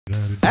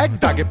এক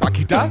দাগে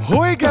পাখিটা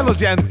হয়ে গেল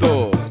জ্যান্ত,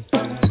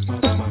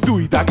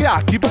 দুই দাগে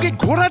আঁকিবুকি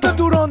ঘোড়াটা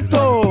দুরন্ত,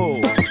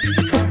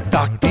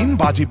 দাগ তিন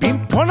বাজে বিন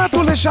ফনা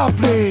তুলে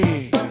সাপড়ে,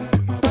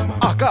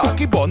 আঁকা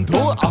আঁকি বন্ধ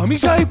আমি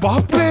যাই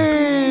বাপরে।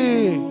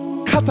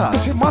 খাতা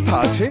আছে মাথা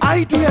আছে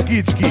আইডিয়া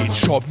গিজ গিজ,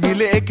 সব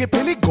মিলে এঁকে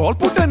ফেলি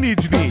গল্পটা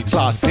নিজ নিজ।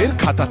 ক্লাসের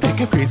খাতা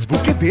থেকে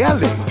ফেসবুকে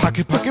দেয়ালে,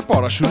 ফাঁকে ফাঁকে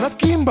পড়াশোনা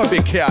কিংবা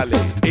বেখেয়ালে,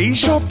 এই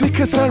সব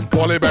দেখে স্যার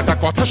বলে বেটা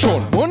কথা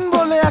শোন, মন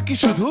বলে আঁকি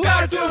শুধু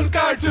কার্টুন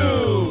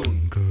কার্টুন।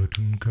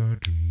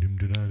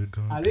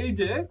 আর এই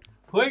যে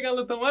হয়ে গেল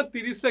তোমার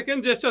 30 সেকেন্ড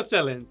জেস্টার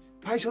চ্যালেঞ্জ।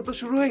 ভাই সত্য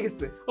শুরু হয়ে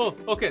গেছে। ও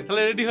ওকে,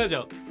 তাহলে রেডি হয়ে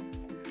যাও।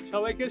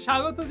 সবাইকে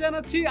স্বাগত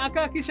জানাচ্ছি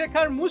আঁকা আঁকি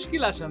শেখার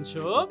মুশকিল আসান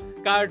শো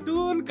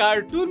কার্টুন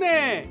কার্টুনে।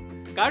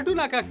 কার্টুন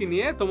আঁকাকি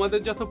নিয়ে তোমাদের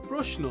যত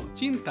প্রশ্ন,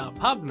 চিন্তা,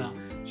 ভাবনা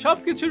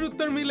সবকিছুর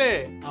উত্তর মিলে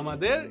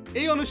আমাদের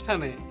এই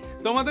অনুষ্ঠানে।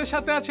 তোমাদের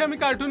সাথে আছে আমি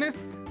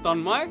কার্টুনিস্ট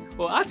তন্ময়,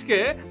 ও আজকে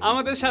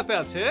আমাদের সাথে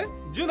আছে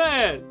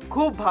জুনায়েদ।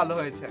 খুব ভালো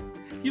হয়েছে।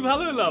 কি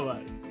ভালো হলো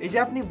আবার? এই যে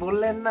আপনি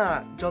বললেন না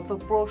যত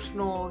প্রশ্ন,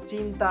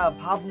 চিন্তা,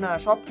 ভাবনা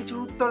সবকিছুর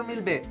উত্তর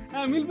মিলবে।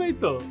 হ্যাঁ মিলবেই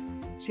তো,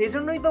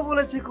 সেজন্যই তো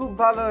বলেছি খুব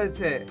ভালো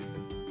হয়েছে।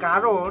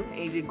 কারণ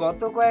এই যে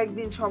গত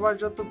কয়েকদিন সবার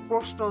যত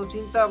প্রশ্ন,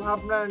 চিন্তা,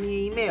 ভাবনা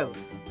নিয়ে ইমেল,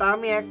 তা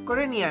আমি এক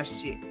করে নিয়ে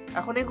আসছি।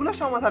 এখন এগুলো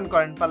সমাধান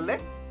করেন পারলে।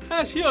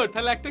 হ্যাঁ শিওর,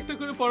 তাহলে একটা একটা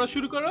করে পড়া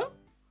শুরু করো।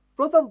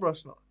 প্রথম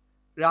প্রশ্ন,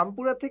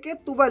 রামপুরা থেকে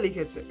তুবা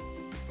লিখেছে,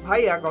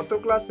 ভাইয়া গত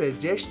ক্লাসে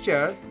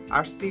জেস্চার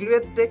আর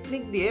সিলুয়েট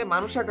টেকনিক দিয়ে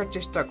মানুষ আঁকার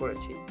চেষ্টা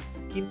করেছি,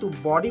 কিন্তু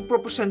বডি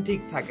প্রপোর্শন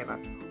ঠিক থাকে না।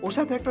 ওর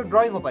সাথে একটা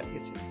ড্রয়িংও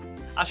পাঠিয়েছি।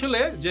 আসলে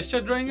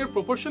জেস্টার ড্রয়িং এর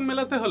প্রপোর্শন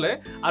মেলাতে হলে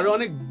আরো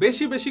অনেক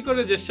বেশি বেশি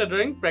করে জেস্টার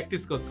ড্রয়িং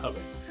প্র্যাকটিস করতে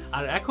হবে।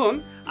 আর এখন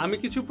আমি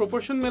কিছু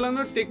প্রপোর্শন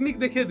মেলানোর টেকনিক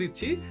দেখিয়ে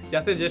দিচ্ছি,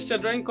 যাতে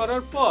জেস্টার ড্রয়িং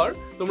করার পর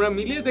তোমরা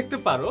মিলিয়ে দেখতে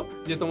পারো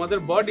যে তোমাদের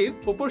বডির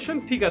প্রপোর্শন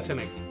ঠিক আছে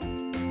নাকি।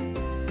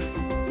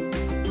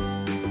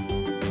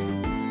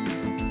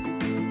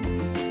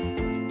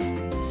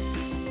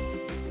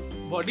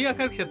 বডি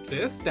আঁকার ক্ষেত্রে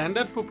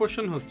স্ট্যান্ডার্ড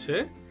প্রপোর্শন হচ্ছে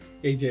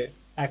এই যে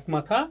এক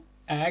মাথা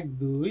 1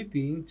 2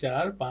 3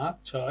 4 5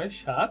 6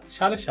 7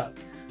 7.5,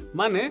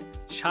 মানে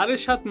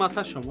 7.5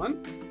 মাথা সমান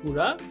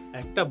পুরা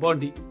একটা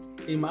বডি।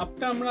 এই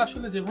মাপটা আমরা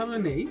আসলে যেভাবে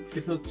নেই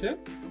সেটা হচ্ছে,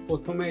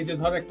 প্রথমে এই যে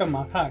ধর একটা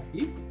মাথা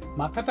আঁকি,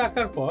 মাথাটা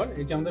আঁকার পর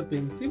এই যে আমাদের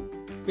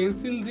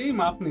পেন্সিল দিয়েই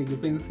মাপ নেই যে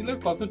পেন্সিলের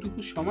কতটুকু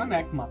সমান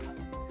এক মাথা।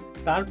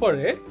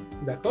 তারপরে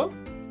দেখো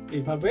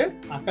এইভাবে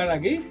আঁকার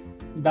আগেই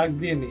দাগ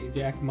দিয়ে নেই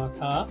যে এক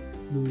মাথা,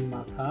 2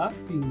 মাথা,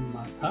 3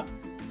 মাথা,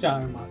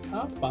 4 মাথা,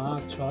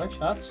 5 6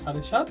 7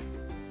 7.5।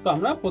 তো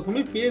আমরা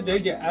প্রথমে পেয়ে যাই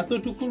যে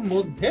এতটুকুর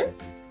মধ্যে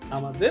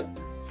আমাদের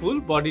ফুল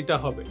বডিটা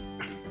হবে।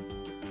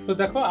 তো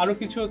দেখো আরো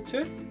কিছু হচ্ছে,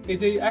 এই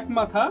যে এক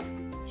মাথা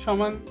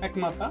সমান এক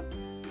মাথা,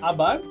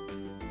 আবার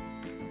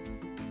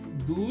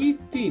 2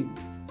 3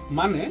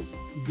 মানে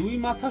 2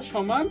 মাথা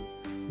সমান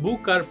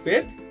বুক আর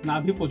পেট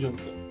নাভি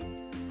পর্যন্ত।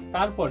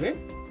 তারপরে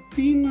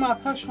 3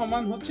 মাথা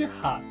সমান হচ্ছে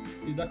হাত।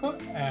 এই দেখো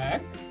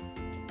 1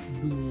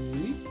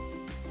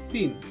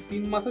 2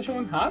 3 মাথা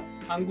সমান হাত,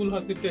 আঙ্গুল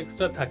হয়তো একটু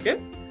এক্সট্রা থাকে।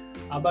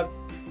 আবার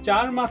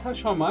 4 মাথা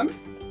সমান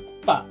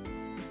পা,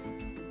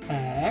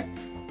 1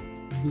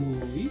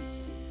 2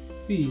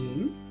 3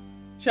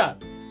 4।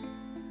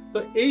 তো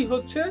এই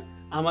হচ্ছে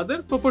আমাদের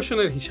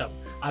প্রপোর্শনের হিসাব।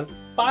 আর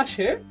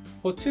পাশে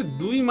হচ্ছে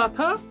 2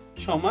 মাথা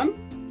সমান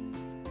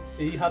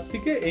এই হাত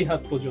থেকে এই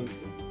হাত পর্যন্ত।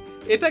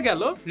 এটা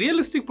গেল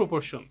রিয়েলিস্টিক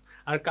প্রপোর্শন।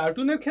 আর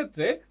কার্টুনের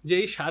ক্ষেত্রে যে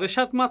এই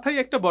 7.5 মাথায়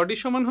একটা বডি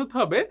সমান হতে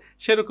হবে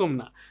সেরকম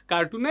না।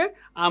 কার্টুনে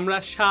আমরা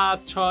 7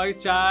 6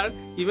 4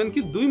 ইভেন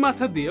কি 2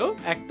 মাথা দিয়েও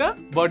একটা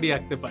বডি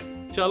আঁকতে পারি।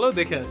 চলো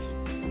দেখে আসি।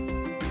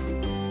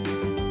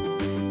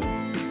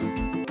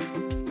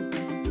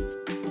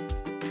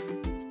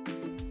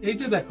 এই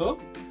যে দেখো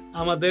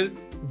আমাদের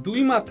 2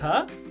 মাথা,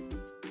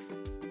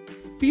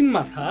 3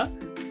 মাথা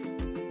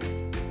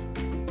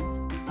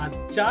আর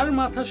 4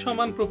 মাথা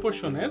সমান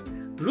প্রপোর্শনের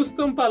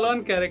রুস্তম পালোয়ান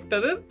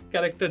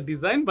ক্যারেক্টার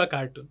ডিজাইন বা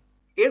কার্টুন।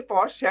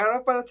 এরপর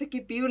শেয়ারাপাড়া থেকে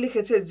পিউ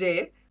লিখেছে যে,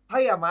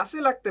 ভাইয়া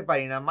মাসেল আঁকতে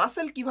পারি না,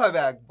 মাসেল কিভাবে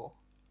আঁকবো?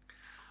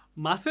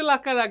 মাসেল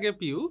আঁকার আগে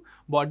পিউ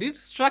বডির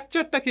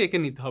স্ট্রাকচারটাকে এঁকে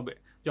নিতে হবে।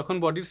 যখন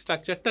বডির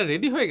স্ট্রাকচারটা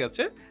রেডি হয়ে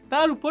গেছে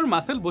তার উপর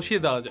মাসেল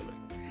বসিয়ে দেওয়া যাবে।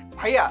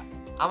 ভাইয়া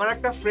আমার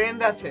একটা ফ্রেন্ড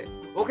আছে,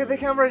 ওকে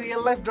দেখে আমরা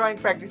রিয়েল লাইফ ড্রয়িং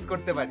প্র্যাকটিস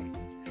করতে পারি।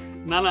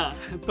 না না,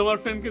 তোমার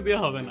ফ্রেন্ডকে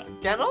দেওয়া হবে না।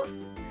 কেন?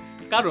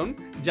 কারণ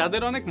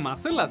যাদের অনেক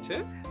মাসেল আছে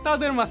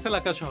তাদের মাসেল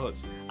আঁকা সহজ,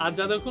 আর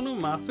যাদের কোনো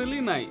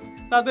মাসেলই নাই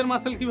তাদের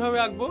মাসেল কিভাবে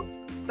আঁকবো?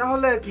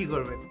 তাহলে আর কি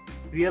করবেন,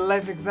 রিয়েল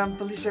লাইফ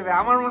এক্সাম্পল হিসেবে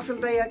আমার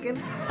মাসেলটাই আঁকেন।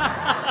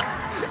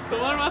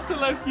 তোমার মাসেল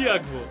আর কি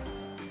আঁকবো?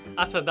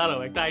 আচ্ছা দাঁড়াও,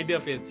 একটা আইডিয়া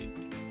পেয়েছি।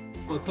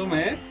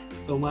 প্রথমে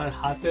তোমার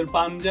হাতের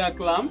পাঞ্জা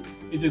আঁকলাম,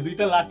 এই যে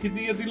 2টা লাঠি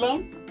দিয়ে দিলাম,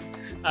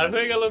 আর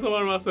হয়ে গেল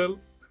তোমার মাসেল।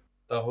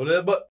 তাহলে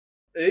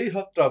এই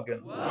হাতটা আঁকেন।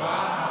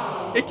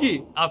 এ কি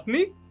আপনি?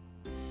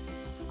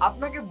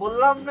 আপনাকে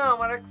বললাম না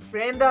আমার এক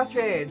ফ্রেন্ড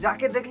আছে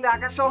যাকে দেখলে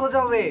আঁকা সহজ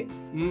হবে।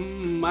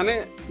 মানে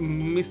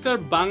মিস্টার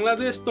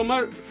বাংলাদেশ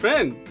তোমার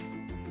ফ্রেন্ড?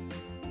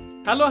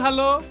 হ্যালো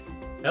হ্যালো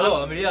হ্যালো,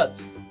 আমি রিয়াজ।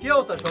 কি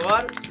অবস্থা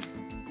সবার?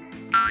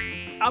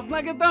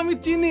 আপনাকে তো আমি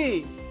চিনি।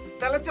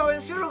 তাহলে চলেন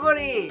শুরু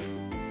করি।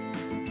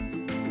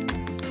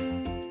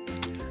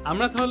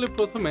 আমরা তাহলে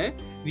প্রথমে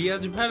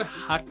রিয়াজ ভাইয়ের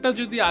হাতটা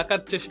যদি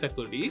আঁকার চেষ্টা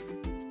করি,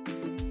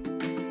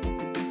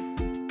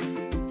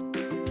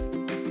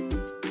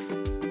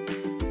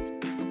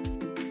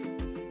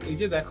 এই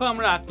যে দেখো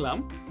আমরা আঁকলাম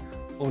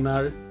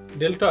ওনার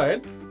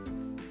ডেলটয়েড,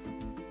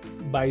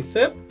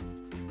 বাইসেপ,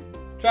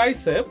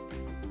 ট্রাইসেপ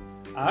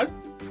আর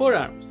ফোর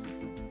আর্মস।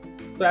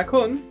 তো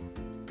এখন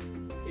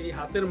এই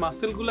হাতের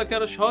মাসেলগুলোকে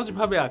আরো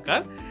সহজভাবে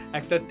আঁকার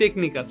একটা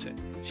টেকনিক আছে,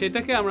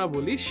 সেটাকে আমরা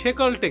বলি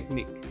শেকল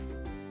টেকনিক।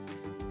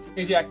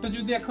 এই যে একটা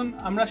যদি এখন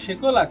আমরা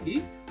শেকল আঁকি,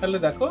 তাহলে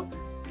দেখো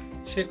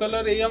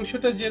শেকলের এই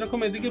অংশটা যেরকম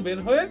এদিকে বের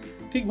হয়ে,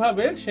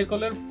 ঠিকভাবে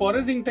শেকলের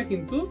পরের রিংটা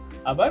কিন্তু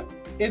আবার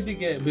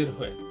এদিকে বের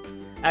হয়ে,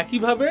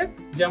 একইভাবে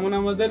যেমন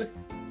আমাদের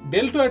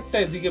ডেলটয়েডটা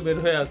এদিকে বের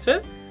হয়ে আছে,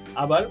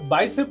 আবার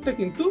বাইসেপটা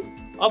কিন্তু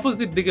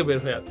অপোজিট দিকে বের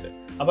হয়ে আছে।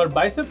 আবার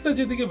বাইসেপটা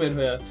যেদিকে বের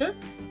হয়ে আছে,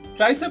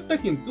 ট্রাইসেপটা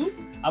কিন্তু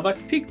আবার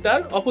ঠিক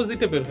তার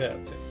অপোজিটে বের হয়ে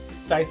আছে।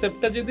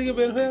 ট্রাইসেপটা যেদিকে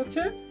বের হয়ে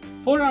আছে,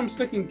 ফোর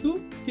আর্মসটা কিন্তু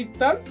ঠিক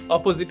তার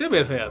অপোজিটে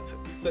বের হয়ে আছে।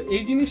 তো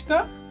এই জিনিসটা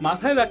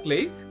মাথায়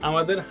রাখলেই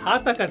আমাদের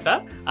হাত আঁকাটা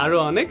আরো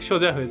অনেক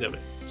সোজা হয়ে যাবে।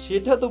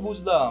 সেটা তো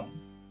বুঝলাম,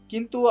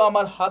 কিন্তু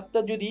আমার হাতটা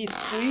যদি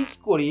স্কুইজ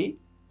করি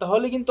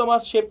তাহলে কিন্তু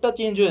আমার শেপটা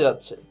চেঞ্জ হয়ে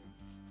যাচ্ছে।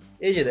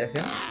 এই যে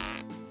দেখেন।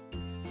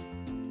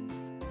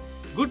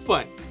 Good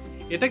point.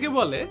 এটাকে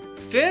বলে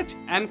স্ট্রেচ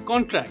অ্যান্ড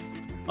কন্ট্রাক্ট।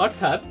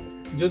 অর্থাৎ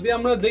যদি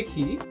আমরা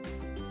দেখি,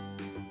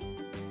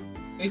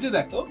 এই যে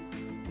দেখো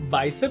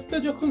বাইসেপটা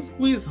যখন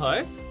স্কুইজ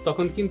হয়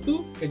তখন কিন্তু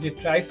এই যে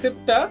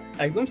ট্রাইসেপটা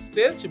একদম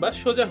স্ট্রেচ বা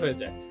সোজা হয়ে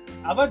যায়।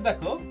 আবার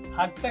দেখো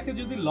হাতটাকে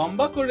যদি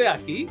লম্বা করে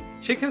আঁকি,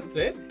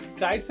 সেক্ষেত্রে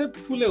ট্রাইসেপ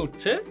ফুলে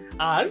উঠছে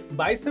আর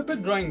বাইসেপের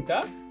ড্রয়িংটা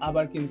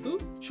আবার কিন্তু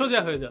সোজা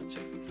হয়ে যাচ্ছে।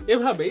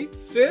 এভাবেই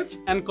স্ট্রেচ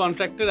অ্যান্ড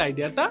কন্ট্রাক্টের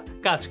আইডিয়াটা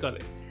কাজ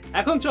করে।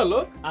 এখন চলো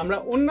আমরা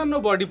অন্যান্য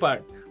বডি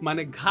পার্ট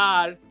মানে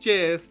ঘাড়,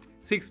 চেস্ট,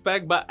 সিক্স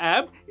প্যাক বা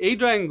অ্যাব এই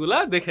ড্রয়িংগুলা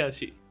দেখে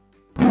আসি।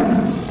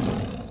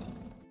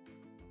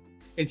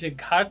 এই যে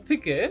ঘাড়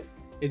থেকে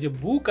এই যে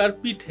বুক আর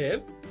পিঠের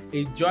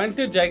এই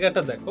জয়েন্টের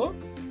জায়গাটা দেখো,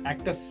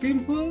 একটা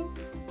সিম্পল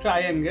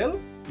ট্রায়াঙ্গেল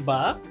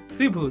বা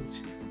ত্রিভুজ।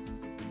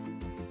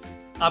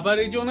 আবার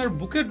এই যে ওনার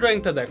বুকের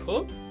ড্রয়িংটা দেখো,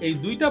 এই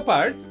দুইটা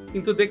পার্ট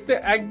কিন্তু দেখতে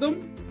একদম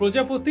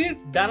প্রজাপতির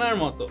ডানার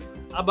মতো।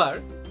 আবার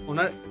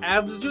ওনার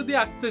অ্যাবস যদি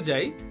আঁকতে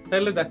যাই,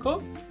 তাহলে দেখো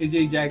এই যে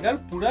এই জায়গার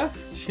পুরা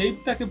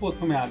শেপটাকে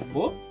প্রথমে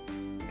আঁকবো,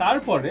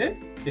 তারপরে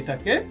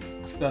এটাকে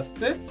আস্তে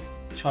আস্তে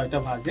 6টা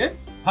ভাগে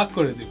ভাগ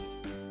করে দেব।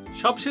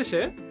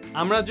 সবশেষে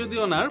আমরা যদি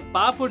ওনার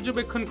পা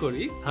পর্যবেক্ষণ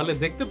করি, তাহলে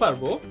দেখতে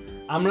পারবো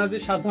আমরা যে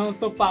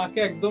সাধারণত পাকে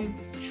একদম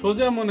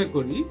সোজা মনে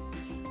করি,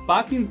 পা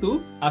কিন্তু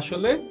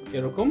আসলে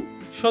এরকম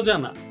সোজা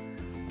না।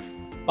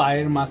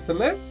 পায়ের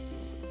মাসেলের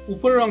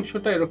উপরের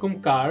অংশটা এরকম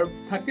কার্ভ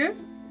থাকে,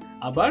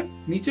 আবার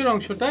নিচের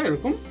অংশটা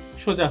এরকম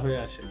সোজা হয়ে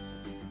আসে।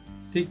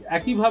 ঠিক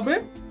একইভাবে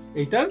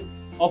এটার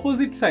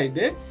অপোজিট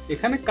সাইডে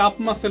এখানে কাপ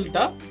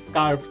মাসেলটা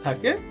কার্ভ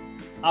থাকে,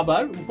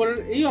 আবার উপরের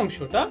এই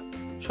অংশটা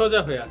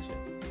সোজা হয়ে আসে।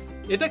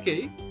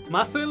 এটাকেই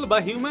মাসেল বা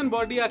হিউম্যান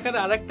বডি আকার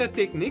আরেকটা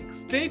টেকনিক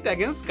স্ট্রেইট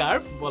অ্যাগেন্স্ট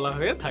কার্ভ বলা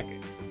হয়ে থাকে।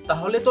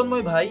 তাহলে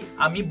তন্ময় ভাই,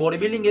 আমি বডি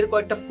বিল্ডিং এর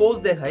কয়েকটা পোজ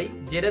দেখাই,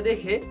 যেটা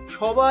দেখে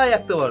সবাই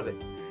আঁকতে পারবে।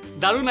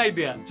 দারুণ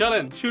আইডিয়া,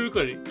 চলেন শুরু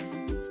করি।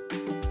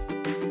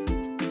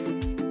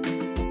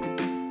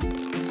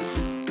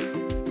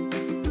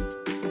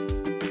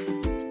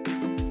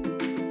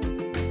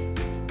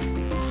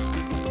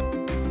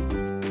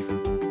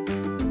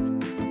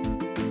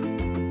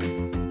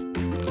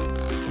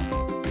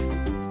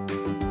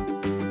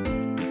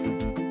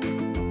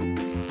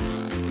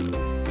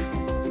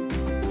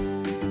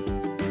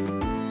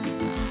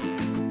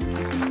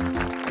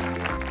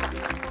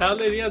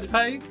 তাহলে রিয়াজ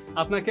ভাই,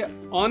 আপনাকে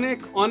অনেক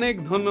অনেক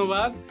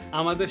ধন্যবাদ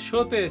আমাদের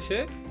শোতে এসে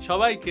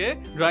সবাইকে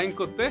ড্রয়িং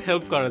করতে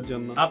হেল্প করার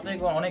জন্য।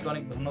 আপনাকে অনেক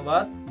অনেক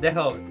ধন্যবাদ।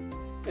 দেখা হবে।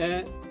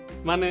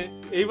 মানে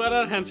এইবার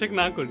আর হ্যান্ডশেক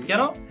না করি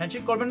কেন?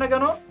 হ্যান্ডশেক করবেন না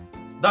কেন?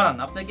 দাঁড়ান,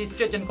 আপনাকে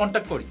স্ট্রেচ এন্ড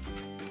কন্টাক্ট করি।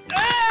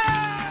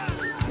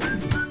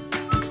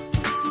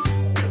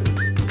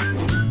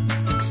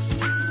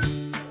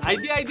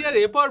 আইডিয়ার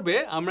এ পর্বে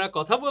আমরা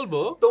কথা বলবো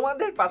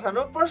তোমাদের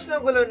পাঠানো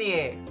প্রশ্নগুলো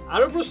নিয়ে।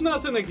 আরো প্রশ্ন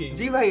আছে নাকি?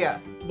 জি ভাইয়া।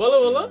 বলো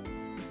বলো।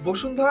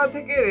 বসুন্ধরা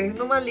থেকে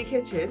রেহনুমা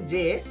লিখেছে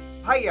যে,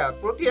 ভাইয়া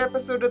প্রতি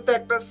এপিসোডে তো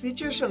একটা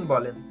সিচুয়েশন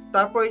বলেন,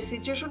 তারপর এই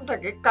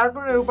সিচুয়েশনটাকে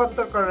কার্টুনে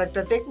রূপান্তর করার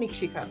একটা টেকনিক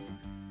শেখান,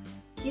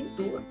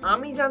 কিন্তু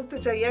আমি জানতে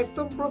চাই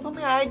একদম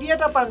প্রথমে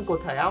আইডিয়াটা পান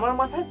কোথায়? আমার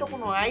মাথায় তো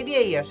কোনো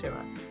আইডিয়াই আসে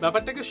না।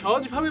 ব্যাপারটাকে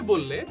সহজভাবে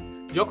বললে,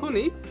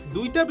 যখনই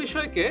দুইটা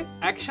বিষয়কে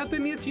একসাথে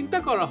নিয়ে চিন্তা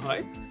করা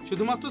হয়,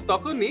 শুধুমাত্র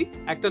তখনই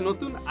একটা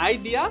নতুন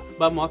আইডিয়া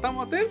বা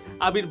মতামতের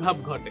আবির্ভাব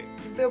ঘটে।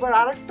 কিন্তু এবার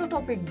আরেকটা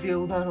টপিক দিয়ে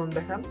উদাহরণ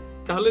দেখান।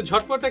 তাহলে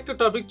ঝটপট একটা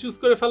টপিক চুজ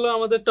করে ফেলো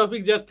আমাদের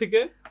টপিক জার থেকে।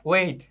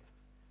 ওয়েট,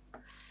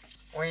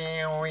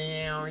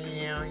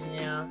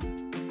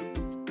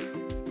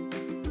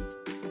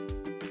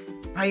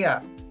 ভাইয়া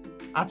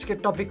আজকের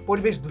টপিক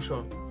পরিবেশ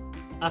দূষণ।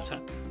 আচ্ছা,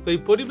 তো এই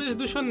পরিবেশ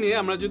দূষণ নিয়ে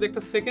আমরা যদি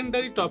একটা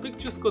সেকেন্ডারি টপিক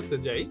চুজ করতে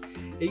যাই,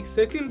 এই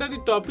সেকেন্ডারি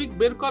টপিক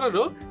বের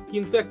করারও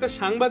কিন্তু একটা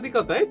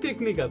সাংবাদিকতায়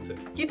টেকনিক আছে।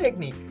 কি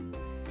টেকনিক?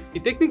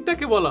 এই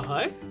টেকনিকটাকে বলা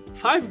হয়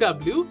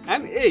 5W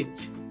and H,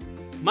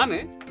 মানে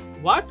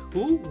what,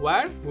 who,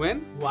 wire, when,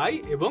 Y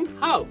এবং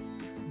হাউ।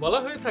 বলা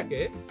হয়ে থাকে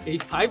এই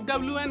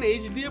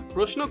 5W&H দিয়ে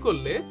প্রশ্ন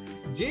করলে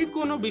যে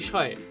কোনো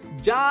বিষয়ে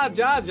যা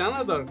যা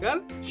জানা দরকার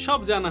সব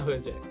জানা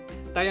হয়ে যায়।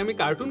 তাই আমি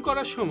কার্টুন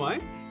করার সময়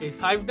এই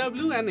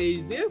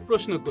 5W&H দিয়ে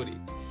প্রশ্ন করি,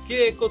 কে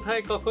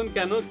কোথায় কখন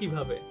কেন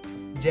কিভাবে।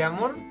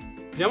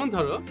 যেমন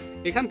ধরো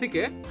এখান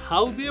থেকে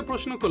হাউ দিয়ে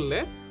প্রশ্ন করলে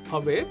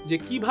হবে যে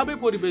কিভাবে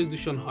পরিবেশ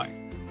দূষণ হয়,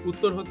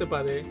 উত্তর হতে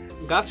পারে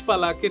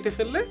গাছপালা কেটে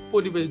ফেললে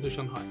পরিবেশ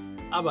দূষণ হয়।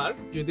 আবার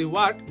যদি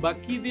হোয়াট বা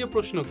কি দিয়ে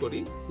প্রশ্ন করি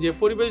যে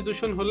পরিবেশ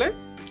দূষণ হলে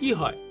কি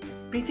হয়,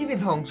 পৃথিবী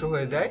ধ্বংস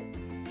হয়ে যায়।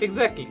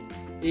 এক্স্যাক্টলি।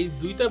 এই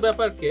দুইটা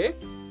ব্যাপারকে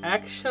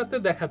একসাথে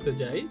দেখাতে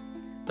যাই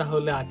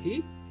তাহলে আঁকি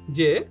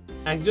যে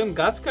একজন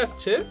গাছ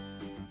কাটছে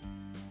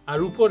আর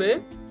উপরে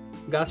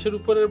গাছের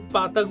উপরের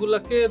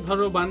পাতাগুলাকে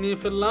ধরো বানিয়ে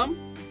ফেললাম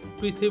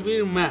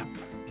পৃথিবীর ম্যাপ।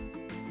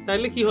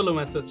 তাইলে কি হলো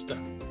মেসেজটা?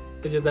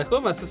 এই যে দেখো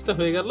মেসেজটা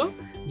হয়ে গেল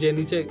যে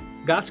নিচে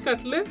গাছ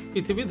কাটলে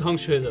পৃথিবী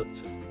ধ্বংস হয়ে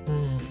যাচ্ছে।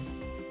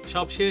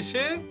 সব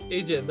শেষে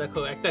এই যে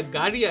দেখো একটা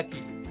গাড়ি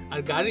আঁকি আর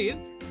গাড়ির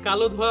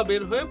কালো ধোঁয়া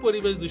বের হয়ে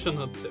পরিবেশ দূষণ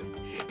হচ্ছে।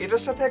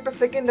 এটার সাথে একটা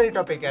সেকেন্ডারি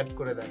টপিক অ্যাড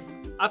করে দেন।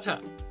 আচ্ছা,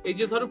 এই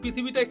যে ধরো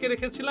পৃথিবীটাকে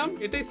রেখেছিলাম,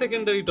 এটাই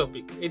সেকেন্ডারি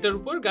টপিক, এটার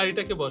উপর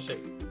গাড়িটাকে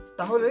বসাই।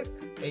 তাহলে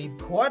এই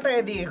ধোঁয়াটা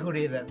দিয়ে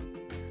ঘুরিয়ে দেন।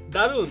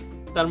 দারুণ।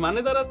 তার মানে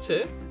দাঁড়াচ্ছে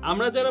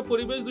আমরা যারা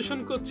পরিবেশ দূষণ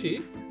করছি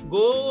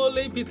গোল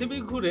এই পৃথিবী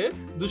ঘুরে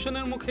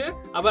দূষণের মুখে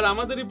আবার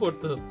আমাদেরই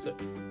পড়তে হচ্ছে।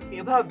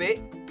 এভাবে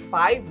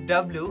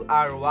 5W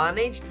আর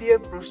 1H দিয়ে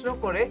প্রশ্ন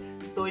করে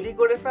তৈরি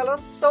করে ফেলো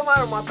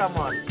তোমার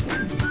মতামত।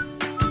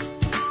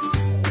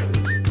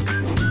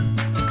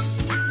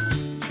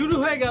 শুরু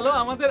হয়ে গেল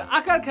আমাদের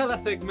আঁকার খেলা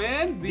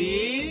সেগমেন্ট দি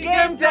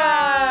গেম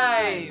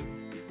টাইম।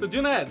 তো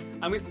জুনায়েদ,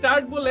 আমি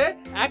স্টার্ট বলে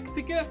 1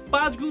 থেকে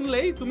 5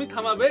 গুনলেই তুমি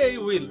থামাবে এই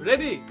হুইল।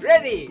 রেডি?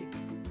 রেডি।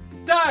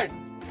 স্টার্ট।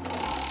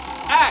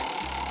 1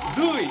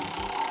 2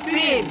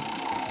 3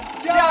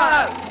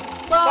 4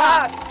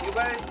 5।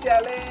 এবারে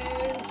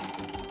চ্যালেঞ্জ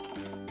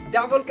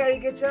ডাবল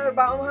ক্যারিকেচার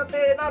বাম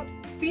হাতে না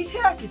পিঠে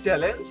আঁকি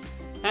চ্যালেঞ্জ।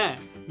 হ্যাঁ,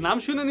 নাম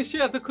শুনে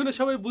নিশ্চয়ই এতক্ষণে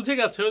সবাই বুঝে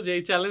গেছো যে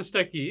এই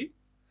চ্যালেঞ্জটা কি।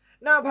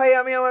 না ভাই,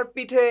 আমি আমার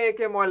পিঠে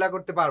একে ময়লা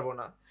করতে পারবো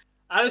না।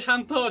 আরে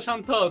শান্ত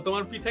শান্ত,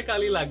 তোমার পিঠে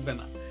কালি লাগবে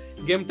না।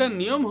 গেমটার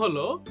নিয়ম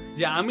হলো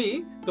যে আমি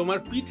তোমার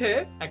পিঠে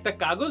একটা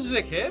কাগজ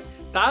রেখে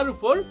তার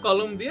উপর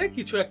কলম দিয়ে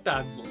কিছু একটা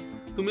আঁকবো।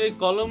 তুমি এই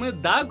কলমের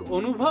দাগ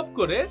অনুভব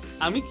করে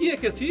আমি কি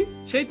এঁকেছি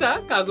সেটা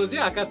কাগজে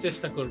আঁকার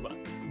চেষ্টা করবা।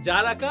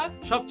 যার আঁকা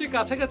সবচেয়ে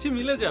কাছাকাছি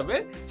মিলে যাবে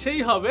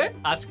সেই হবে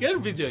আজকের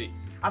বিজয়ী।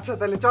 আচ্ছা,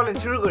 তাহলে চলেন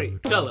শুরু করি।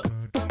 চলো।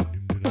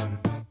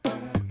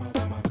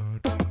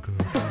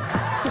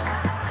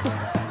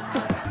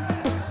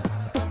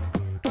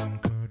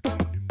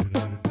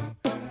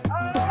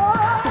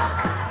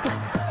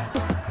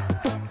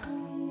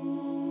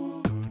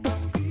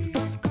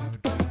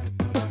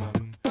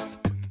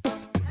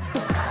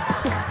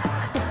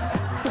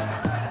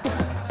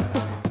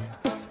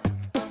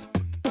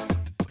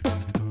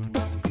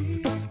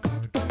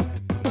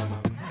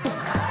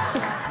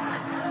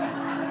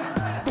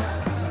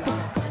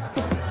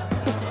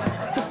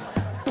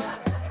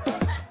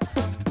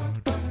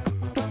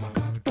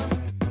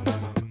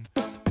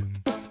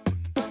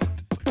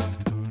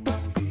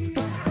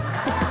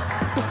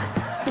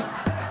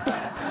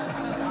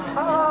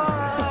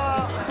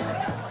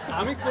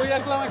 আমি কই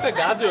আঁকলাম একটা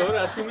গাজর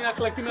আর তুমি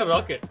আঁকলা কিনা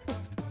রকেট।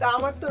 তা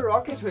আমার তো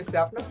রকেট হয়েছে,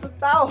 আপনার তো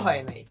তাও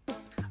হয় নাই।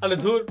 আরে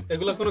ধুর,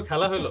 এগুলো কোনো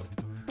খেলা হলো?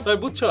 তবে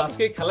বুঝছো,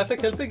 আজকে এই খেলাটা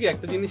খেলতে গিয়ে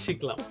একটা জিনিস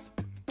শিখলাম।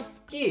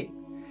 কি?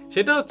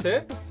 সেটা হচ্ছে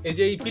এই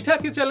যে এই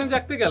পিঠাকে চ্যালেঞ্জ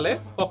আঁকতে গেলে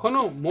কখনো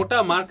মোটা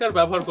মার্কার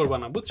ব্যবহার করবা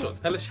না, বুঝছো?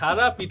 তাহলে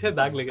সারা পিঠে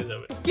দাগ লেগে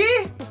যাবে। কি?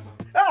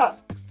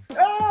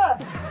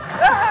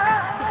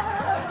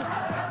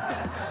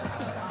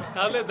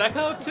 তাহলে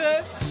দেখা হচ্ছে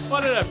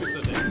পরের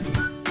এপিসোডে।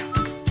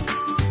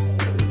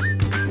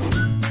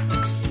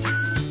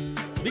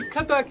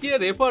 বিখ্যাত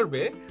আঁকিয়ের এ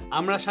পর্বে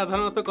আমরা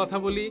সাধারণত কথা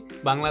বলি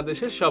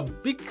বাংলাদেশের সব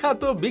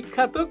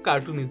বিখ্যাত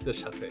কার্টুনিস্টদের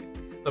সাথে।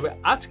 তবে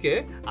আজকে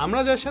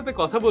আমরা যার সাথে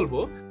কথা বলবো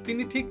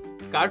তিনি ঠিক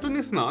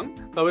কার্টুনিস্ট নন,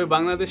 তবে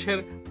বাংলাদেশের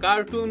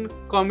কার্টুন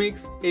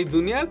কমিক্স এই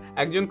দুনিয়ার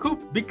একজন খুব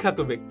বিখ্যাত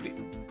ব্যক্তি,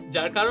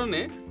 যার কারণে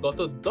গত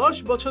 10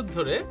 বছর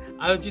ধরে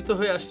আয়োজিত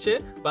হয়ে আসছে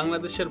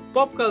বাংলাদেশের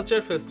পপ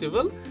কালচার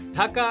ফেস্টিভ্যাল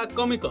ঢাকা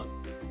কমিকন,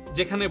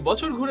 যেখানে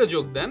বছর ঘুরে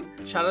যোগ দেন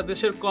সারা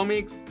দেশের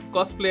কমিক্স,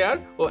 কসপ্লেয়ার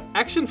ও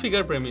অ্যাকশন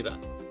ফিগার প্রেমীরা।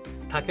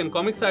 থাকেন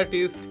কমিক্স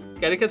আর্টিস্ট,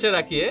 ক্যারিকেচার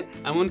আঁকিয়ে,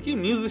 এমনকি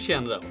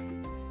মিউজিশিয়ানরাও।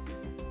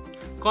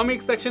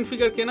 কমিক্স অ্যাকশন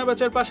ফিগার কেনা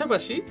বেচার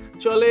পাশাপাশি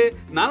চলে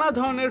নানা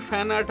ধরনের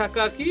ফ্যান আর্ট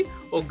আঁকাআঁকি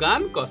ও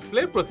গান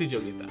কসপ্লে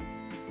প্রতিযোগিতা।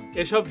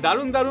 এসব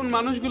দারুণ দারুণ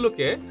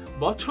মানুষগুলোকে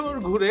বছর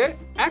ঘুরে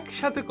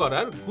একসাথে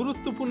করার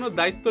গুরুত্বপূর্ণ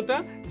দায়িত্বটা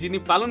যিনি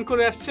পালন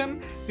করে আসছেন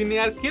তিনি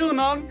আর কেউ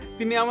নন,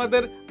 তিনি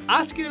আমাদের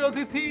আজকের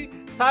অতিথি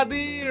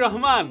সাদি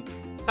রহমান।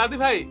 সাদি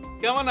ভাই,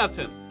 কেমন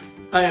আছেন?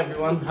 Hi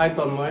everyone, high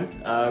Tanmoy.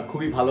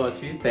 খুবই ভালো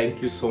আছি, থ্যাংক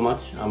ইউ সো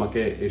মাচ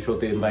আমাকে এই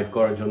শোতে ইনভাইট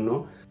করার জন্য।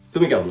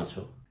 তুমি কেমন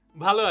আছো?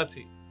 ভালো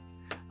আছি।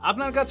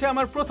 আপনার কাছে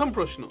আমার প্রথম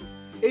প্রশ্ন,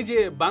 এই যে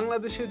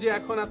বাংলাদেশে যে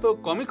এখন এত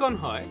কমিকন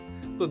হয়,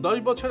 তো 10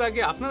 বছর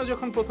আগে আপনারা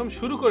যখন প্রথম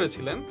শুরু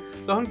করেছিলেন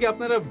তখন কি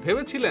আপনারা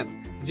ভেবেছিলেন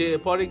যে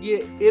পরে গিয়ে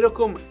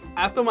এরকম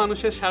এত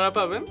মানুষের সাড়া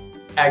পাবেন?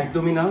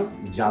 একদমই না,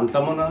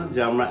 জানতামও না যে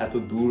আমরা এত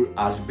দূর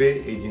আসবে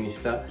এই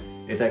জিনিসটা।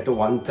 এটা একটা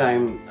ওয়ান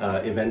টাইম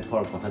ইভেন্ট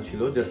হওয়ার কথা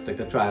ছিল, জাস্ট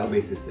একটা ট্রায়াল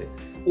বেসিসে।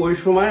 ওই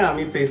সময়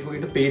আমি ফেসবুকে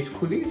একটা পেজ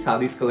খুলি,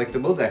 সাদিস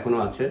কালেক্টেবলস, এখনো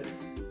আছে।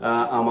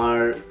 আমার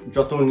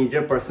যত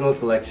নিজের personal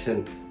collection,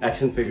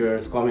 action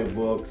figures, comic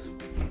books,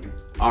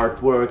 art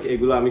work,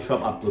 এগুলো আমি সব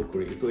আপলোড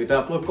করি। তো এটা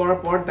আপলোড করার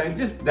পর তাই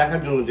জাস্ট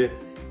দেখার জন্য যে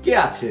কে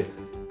আছে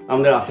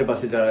আমাদের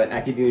আশেপাশে যারা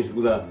একই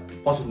জিনিসগুলা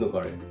পছন্দ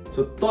করে।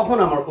 তো তখন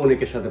আমার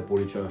অনেকের সাথে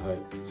পরিচয় হয়।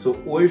 সো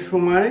ওই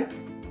সময়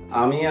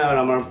আমি আর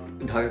আমার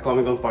ঢাকা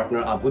কমিকন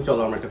পার্টনার আবু,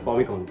 চলো আমরা একটা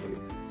কমিকন করি।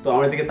 তো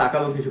আমার দিকে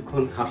তাকালো,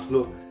 কিছুক্ষণ হাসলো,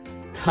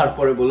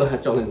 তারপরে বললো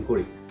হ্যাঁ চলেন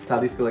করি,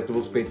 সাদিস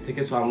কালেক্টেবলস পেজ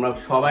থেকে। সো আমরা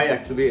সবাই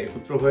অ্যাকচুয়ালি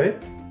একত্র হয়ে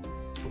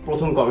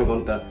প্রথম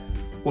কমিকনটা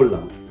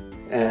করলাম,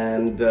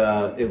 অ্যান্ড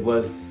ইট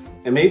ওয়াজ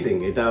অ্যামেজিং।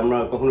 এটা আমরা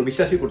কখনো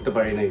বিশ্বাসই করতে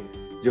পারি নাই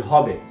যে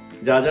হবে।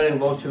 যারা যারা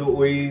ইনভলভ ছিল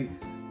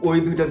ওই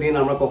 2টা দিন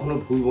আমরা কখনো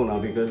ভুলবো না,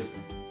 বিকজ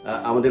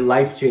আমাদের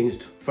লাইফ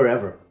চেঞ্জড ফর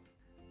এভার।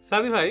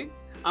 সাদি ভাই,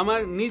 আমার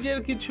নিজের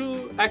কিছু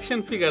অ্যাকশন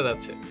ফিগার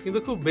আছে, কিন্তু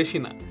খুব বেশি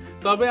না।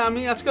 তবে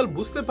আমি আজকাল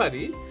বুঝতে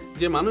পারি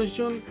যে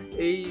মানুষজন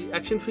এই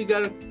অ্যাকশন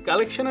ফিগার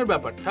কালেকশনের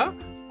ব্যাপারটা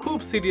খুব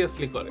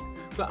সিরিয়াসলি করে।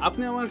 তো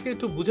আপনি আমাকে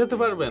একটু বুঝাতে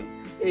পারবেন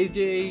এই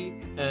যে এই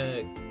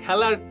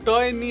খেলার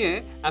টয় নিয়ে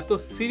এত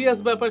সিরিয়াস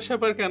ব্যাপার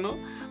স্যাপার কেন?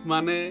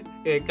 মানে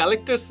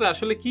কালেক্টার্সরা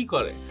আসলে কি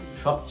করে?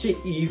 সবচেয়ে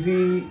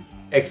ইজি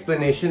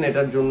এক্সপ্লেনেশন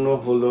এটার জন্য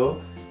হলো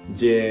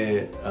যে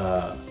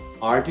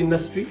আর্ট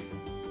ইন্ডাস্ট্রি,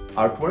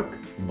 আর্টওয়ার্ক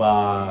বা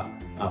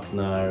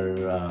আপনার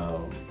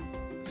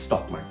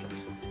স্টক মার্কেট,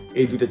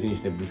 এই 2টা জিনিস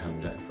নিয়ে বোঝানো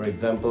যায়। ফর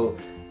এক্সাম্পল,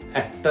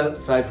 একটা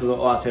সাইড হলো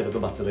আচ্ছা এটা তো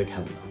বাচ্চাদের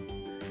খেলনা।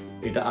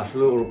 এটা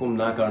আসলে ওরকম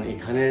না, কারণ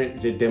এখানে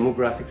যে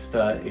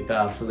ডেমোগ্রাফিক্সটা, এটা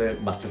আসলে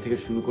বাচ্চা থেকে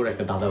শুরু করে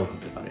একটা দাদাও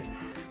হতে পারে।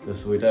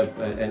 সো এটা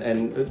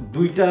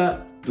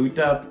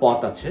দুইটা পথ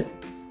আছে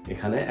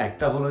এখানে।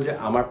 একটা হলো যে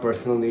আমার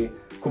পার্সোনালি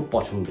খুব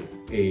পছন্দ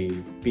এই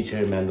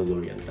পিছের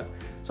ম্যান্ডালোরিয়ানটা।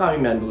 সো আমি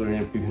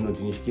ম্যান্ডালোরিয়ানের বিভিন্ন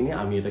জিনিস কিনি,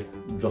 আমি এটা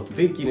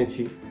যতটাই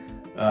কিনেছি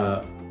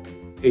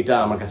এটা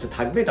আমার কাছে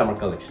থাকবে, এটা আমার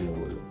কালেকশনে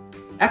বলল।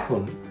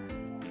 এখন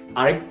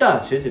আরেকটা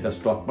আছে যেটা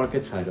stock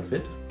market side of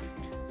it,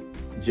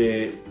 যে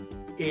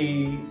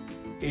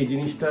এই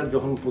জিনিসটা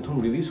যখন প্রথম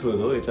রিলিজ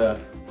হলো, এটা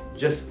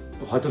জাস্ট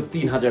হয়তো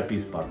 3000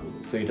 পিস পার হলো।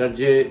 তো এটার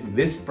যে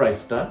লিস্ট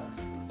প্রাইসটা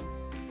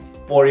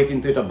পরে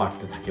কিন্তু এটা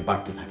বাড়তে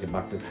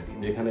থাকে।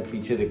 যেখানে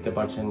পিছিয়ে দেখতে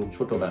পাচ্ছেন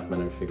ছোট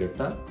ব্যাটম্যানের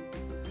ফিগারটা,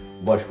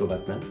 বয়স্ক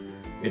ব্যাটম্যান,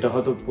 এটা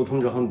হয়তো প্রথম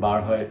যখন বার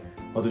হয়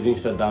হয়তো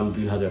জিনিসটার দাম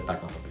 2000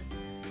 টাকা হবে।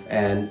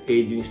 অ্যান্ড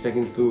এই জিনিসটা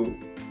কিন্তু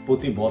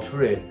প্রতি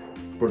বছরে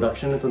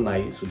প্রোডাকশনে তো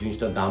নাই, সো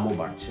জিনিসটার দামও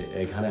বাড়ছে।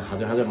 এখানে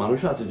হাজার হাজার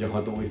মানুষও আছে যে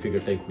হয়তো ওই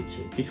ফিগারটাই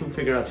খুঁজছে। কিছু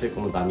ফিগার আছে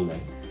কোনো দামই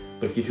নাই,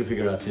 তো কিছু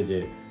ফিগার আছে যে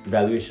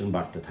ভ্যালুয়েশন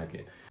বাড়তে থাকে।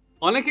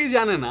 অনেকেই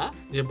জানে না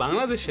যে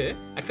বাংলাদেশে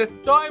একটা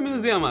টয়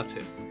মিউজিয়াম আছে।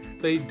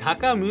 তো এই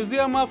ঢাকা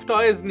মিউজিয়াম অফ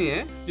টয়েজ নিয়ে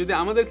যদি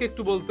আমাদেরকে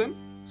একটু বলতেন।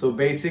 সো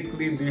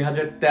বেসিক্যালি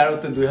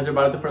 2013-তে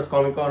 2012-তে ফার্স্ট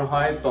কমিকন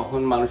হয়,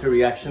 তখন মানুষের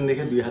রিয়াকশন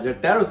দেখে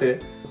 2013-তে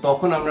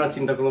তখন আমরা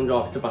চিন্তা করলাম যে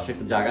অফিসের পাশে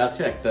একটা জায়গা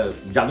আছে, একটা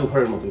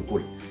জাদুঘরের মতন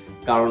করি।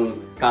 কারণ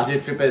কাজের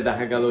ট্রিপে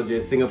দেখা গেল যে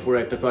সিঙ্গাপুরে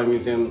একটা টয়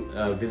মিউজিয়াম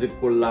ভিজিট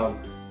করলাম,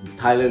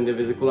 থাইল্যান্ডে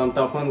ভিজিট করলাম,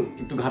 তখন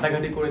একটু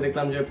ঘাটাঘাটি করে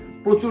দেখলাম যে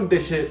প্রচুর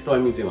দেশে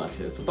টয় মিউজিয়াম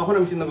আছে। তো তখন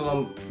আমি চিন্তা করলাম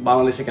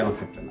বাংলাদেশে কেন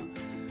থাকবে না।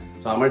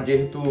 তো আমার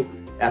যেহেতু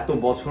এত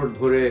বছর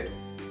ধরে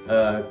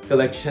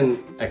কালেকশন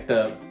একটা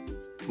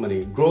মানে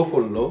গ্রো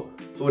করলো,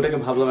 তো ওটাকে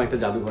ভাবলাম একটা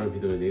জাদুঘরের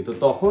ভিতরে দিই। তো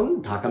তখন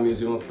ঢাকা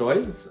মিউজিয়াম অফ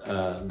টয়েজ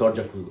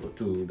দরজা খুললো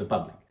টু দ্য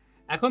পাবলিক।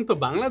 এখন তো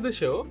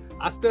বাংলাদেশেও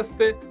আস্তে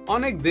আস্তে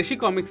অনেক দেশি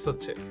কমিক্স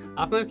হচ্ছে।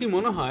 আপনার কি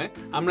মনে হয়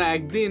আমরা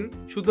একদিন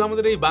শুধু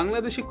আমাদের এই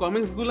বাংলাদেশি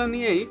কমিক্সগুলো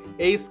নিয়েই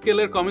এই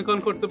স্কেলের কমিকন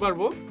করতে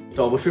পারবো?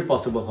 এটা অবশ্যই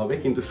পসিবল হবে,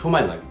 কিন্তু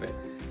সময় লাগবে।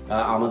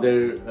 আমাদের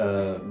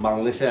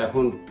বাংলাদেশে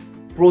এখন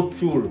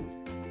প্রচুর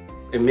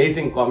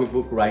amazing comic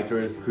book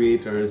writers,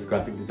 creators,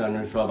 graphic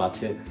designer সব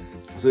আছে।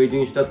 সো এই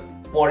জিনিসটা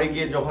পরে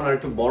গিয়ে যখন আর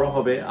একটু বড়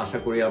হবে, আশা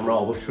করি আমরা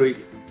অবশ্যই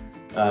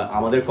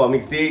আমাদের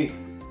কমিক্স দিয়েই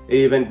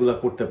এই ইভেন্টগুলো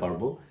করতে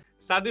পারবো।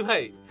 সাদি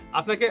ভাই,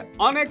 আপনাকে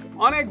অনেক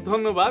অনেক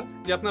ধন্যবাদ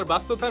যে আপনার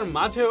ব্যস্ততার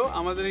মাঝেও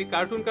আমাদের এই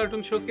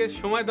কার্টুন শোকে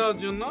সময় দেওয়ার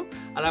জন্য।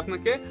 আর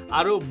আপনাকে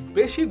আরো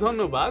বেশি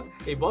ধন্যবাদ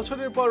এই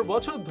বছরের পর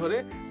বছর ধরে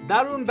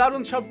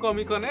দারুণ সব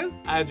কমিকনের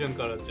আয়োজন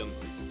করার জন্য।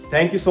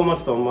 Thank you so much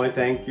Tanmoy,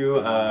 thank you.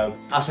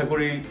 আশা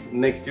করি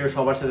নেক্সট ইয়ার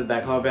সবার সাথে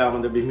দেখা হবে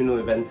আমাদের বিভিন্ন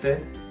ইভেন্টসে,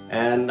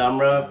 অ্যান্ড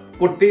আমরা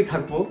করতেই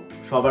থাকবো,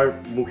 সবার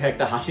মুখে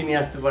একটা হাসি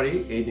নিয়ে আসতে পারি,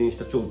 এই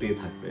জিনিসটা চলতেই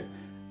থাকবে।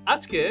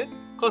 আজকে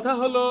কথা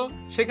হলো,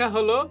 শেখা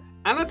হলো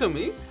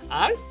অ্যানাটমি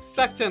আর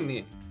স্ট্রাকচার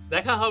নিয়ে।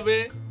 দেখা হবে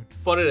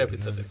পরের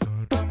এপিসোডে।